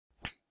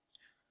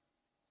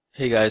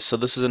Hey guys, so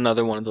this is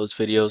another one of those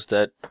videos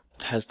that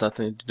has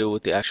nothing to do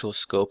with the actual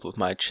scope of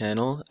my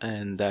channel,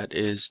 and that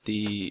is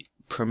the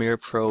Premiere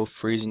Pro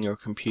freezing your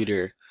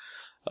computer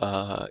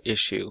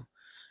issue.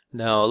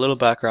 Now, a little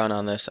background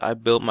on this. I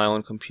built my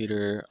own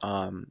computer,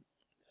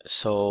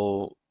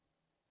 so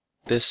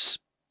this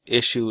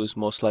issue is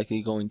most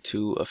likely going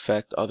to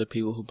affect other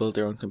people who build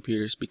their own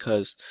computers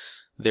because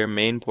their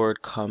main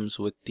board comes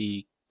with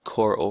the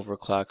core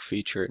overclock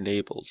feature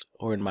enabled,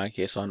 or in my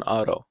case on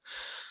auto.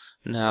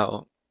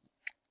 Now,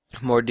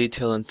 more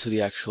detail into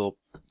the actual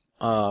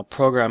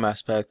program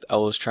aspect. I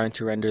was trying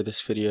to render this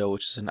video,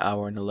 which is an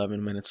hour and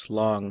 11 minutes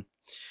long,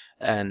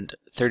 and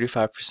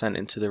 35%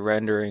 into the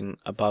rendering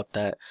about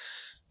that,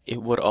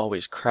 it would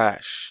always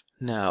crash.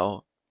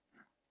 Now,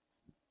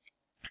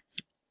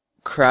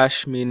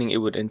 crash meaning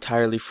it would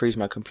entirely freeze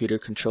my computer,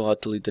 Control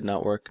Alt Delete did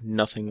not work,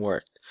 nothing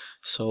worked.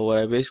 So what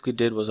I basically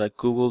did was I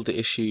googled the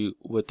issue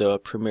with the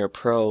Premiere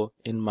Pro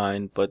in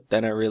mind, but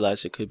then I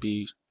realized it could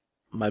be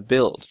my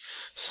build.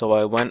 So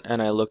I went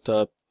and I looked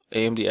up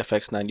AMD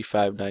FX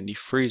 9590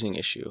 freezing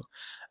issue,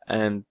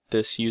 and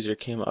this user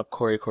came up,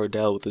 Corey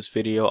Cordell, with this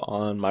video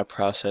on my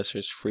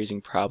processor's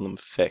freezing problem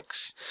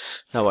fix.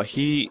 Now what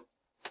he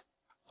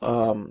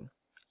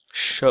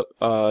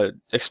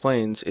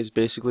explains is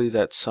basically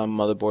that some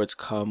motherboards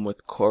come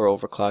with core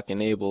overclock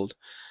enabled,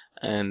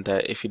 and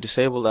that if you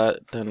disable that,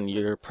 then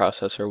your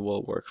processor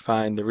will work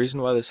fine. The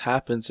reason why this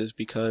happens is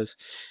because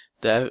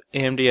the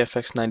AMD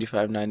FX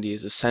 9590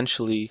 is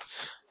essentially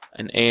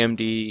an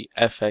AMD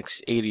FX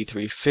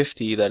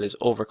 8350 that is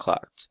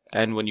overclocked,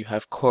 and when you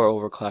have core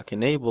overclock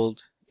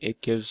enabled,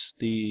 it gives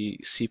the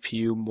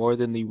CPU more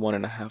than the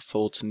 1.5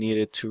 volts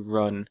needed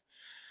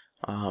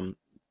um,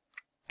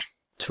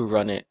 to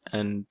run it,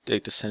 and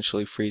it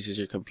essentially freezes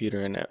your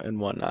computer and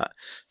whatnot.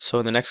 So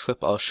in the next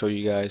clip, I'll show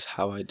you guys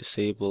how I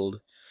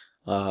disabled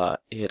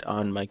it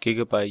on my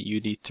Gigabyte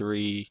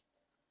UD3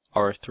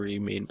 R3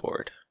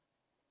 mainboard.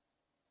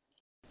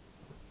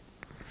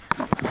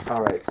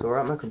 Alright, so we're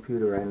at my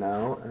computer right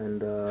now,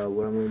 and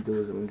what I'm going to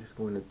do is I'm just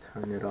going to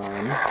turn it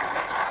on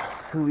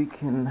so we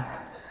can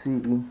see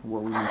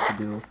what we need to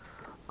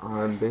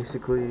do.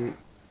 Basically,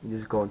 you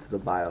just go into the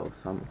BIOS.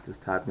 So I'm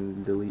just tapping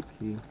the delete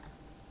key,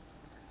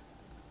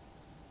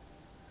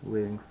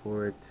 waiting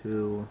for it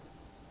to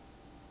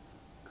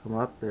come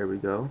up. There we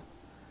go.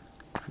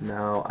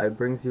 Now it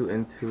brings you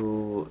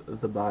into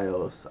the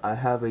BIOS. I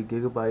have a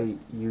Gigabyte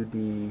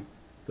UD3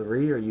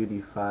 or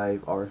UD5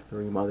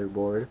 R3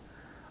 motherboard.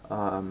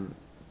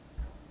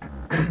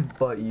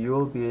 But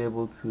you'll be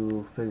able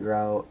to figure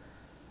out,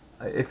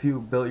 if you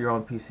built your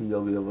own PC,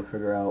 you'll be able to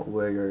figure out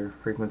where your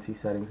frequency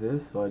settings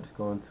is. So I just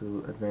go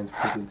into advanced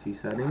frequency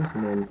settings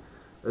and then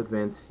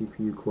advanced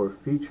CPU core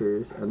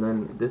features, and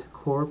then this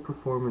core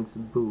performance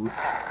boost,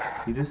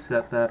 you just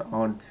set that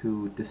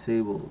onto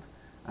disabled.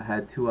 I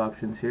had two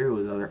options here. It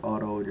was either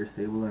auto or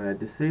disable, and I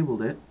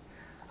disabled it,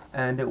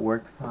 and it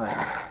worked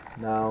fine.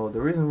 Now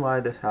the reason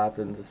why this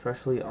happens,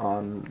 especially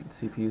on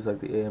CPUs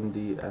like the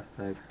AMD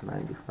FX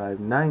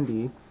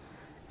 9590,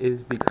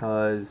 is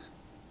because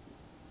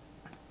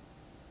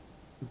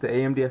the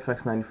AMD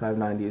FX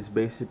 9590 is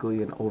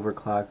basically an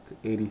overclocked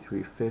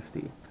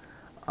 8350,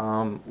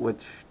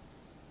 which,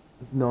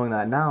 knowing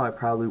that now, I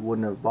probably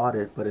wouldn't have bought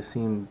it, but it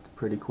seemed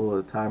pretty cool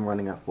at the time,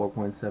 running at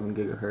 4.7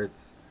 gigahertz,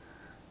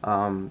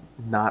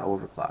 not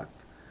overclocked.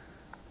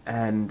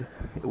 And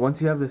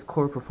once you have this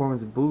core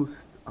performance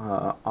boost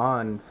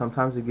on,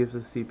 sometimes it gives the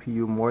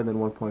CPU more than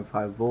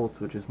 1.5 volts,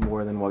 which is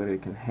more than what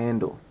it can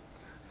handle.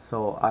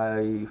 So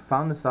I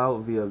found this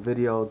out via a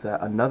video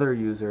that another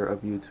user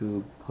of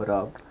YouTube put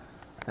up,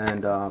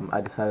 and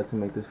I decided to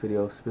make this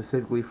video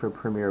specifically for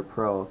Premiere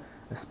Pro,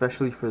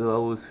 especially for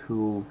those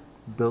who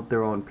built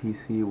their own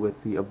PC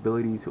with the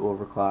ability to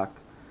overclock,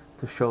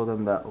 to show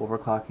them that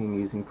overclocking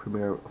using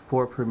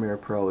Premiere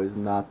Pro is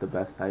not the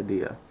best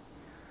idea.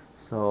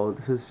 So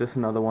this is just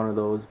another one of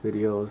those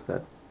videos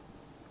that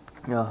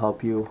will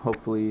help you,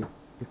 hopefully,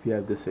 if you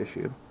have this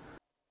issue.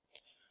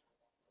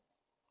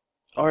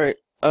 Alright,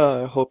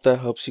 I hope that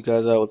helps you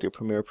guys out with your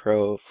Premiere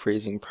Pro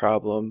freezing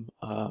problem.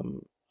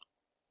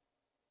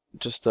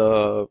 Just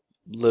a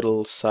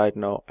little side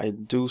note, I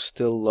do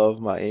still love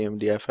my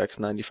AMD FX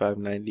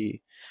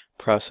 9590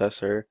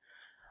 processor.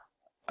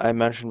 I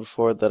mentioned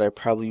before that I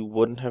probably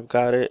wouldn't have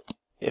got it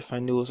if I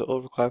knew it was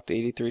overclocked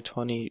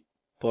 8320,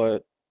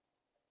 but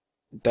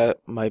that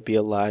might be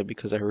a lie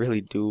because I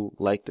really do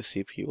like the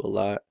CPU a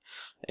lot.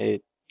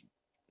 It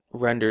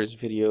renders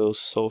videos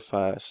so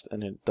fast,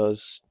 and it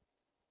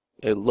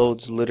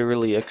loads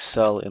literally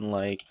Excel in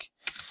like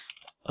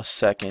a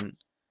second.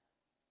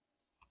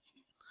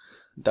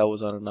 That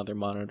was on another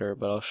monitor,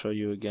 but I'll show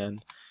you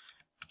again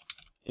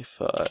if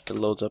it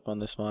loads up on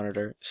this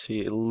monitor.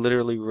 See, it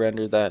literally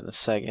rendered that in a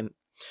second,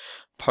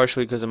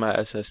 partially because of my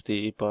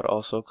SSD, but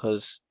also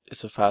because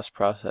it's a fast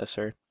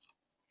processor.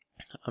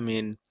 I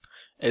mean,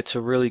 it's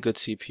a really good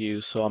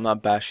CPU, so I'm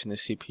not bashing the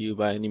CPU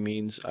by any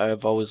means.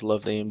 I've always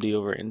loved AMD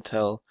over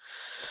Intel,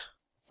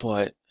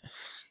 but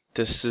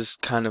this is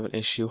kind of an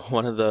issue.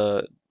 One of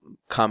the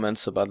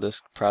comments about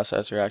this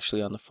processor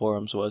actually on the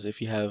forums was,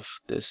 if you have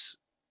this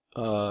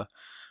uh,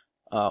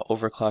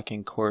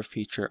 overclocking core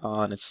feature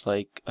on, it's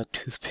like a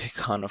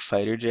toothpick on a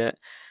fighter jet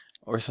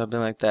or something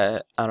like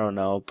that. I don't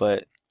know,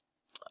 but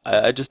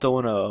I just don't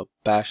want to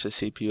bash the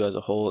CPU as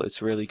a whole.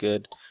 It's really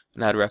good,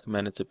 and I'd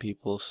recommend it to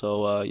people.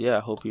 So yeah, I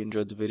hope you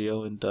enjoyed the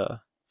video, and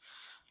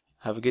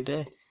have a good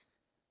day.